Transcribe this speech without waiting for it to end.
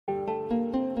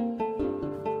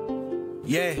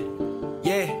Yeah,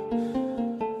 yeah.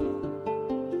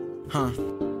 Huh.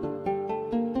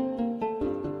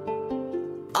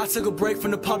 I took a break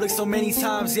from the public so many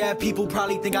times, yeah, people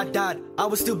probably think I died. I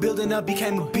was still building up,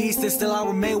 became a beast, and still I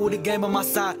remain with the game on my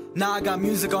side. Now I got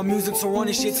music on music, so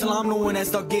running shit till I'm the one that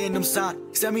start getting them signed.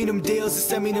 Send me them deals and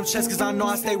send me them checks, cause I know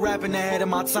I stay rapping ahead of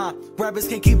my time. Rappers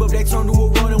can't keep up, they turn to a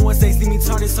running once they see me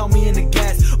turn, it's on me in the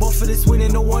gas. But for this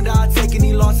winning, no wonder I take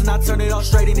any loss and I turn it all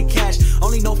straight into cash.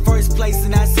 Only know first place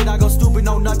and that's it, I go stupid,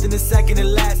 no nothing to second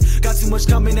and last. Got too much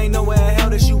coming, ain't nowhere in hell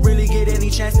that you really get any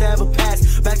chance to ever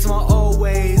pass. Back to my old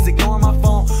ways, ignoring my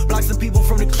phone, block some people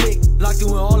from the clique. Locked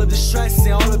through all of the stress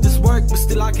and all of this work, but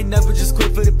still I can never just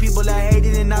quit for the people that hate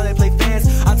it and now they play fans.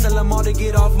 I tell them all to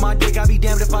get off my dick, I be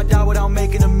damned if I die without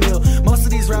making a meal. Most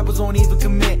of these rappers won't even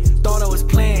commit, thought I was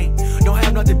playing, don't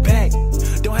have nothing back.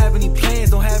 Don't have any plans,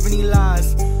 don't have any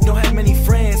lies, don't have many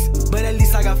friends, but at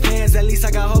least I got fans, at least I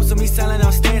got hopes of me selling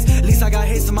out stands, at least I got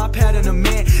hits in my pattern of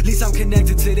man, at least I'm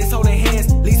connected to this, holding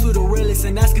hands, at least we're the realest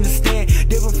and that's gonna stand,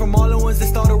 different from all the ones that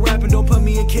started rapping, don't put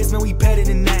me in kids, man, we better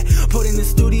than that. Put in the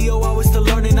studio, I was still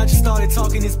learning, I just started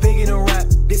talking, it's big in a rap.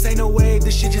 This ain't no wave,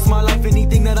 this shit just my life,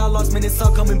 anything that I lost, man, it's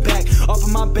all coming back. Off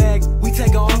of my bag, we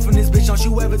take off from this bitch, don't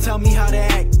you ever tell me how to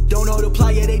act. Don't know the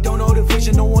plot, yeah, they don't know the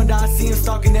vision, no wonder I see him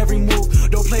stalking every move.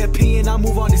 Don't play opinion, I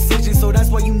move on decisions, so that's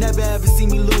why you never ever see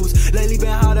me lose. Lately been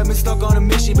hot, I've been stuck on a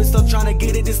mission, been stuck trying to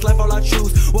get it, this life all I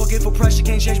choose. Working for pressure,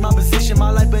 can't change my position,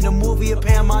 my life been a movie, of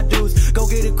paying my dues. Go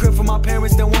get a crib for my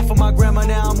parents, then one for my grandma,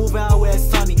 now I'm moving out where it's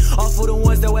sunny. All for the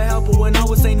ones that were helping when I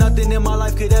was saying nothing in my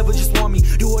life could ever just want me.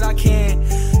 Do what I can,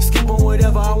 skip on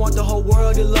whatever, I want the whole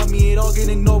world to love me. It all get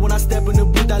ignored when I step in the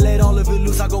booth, I let all of it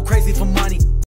loose, I go crazy for money.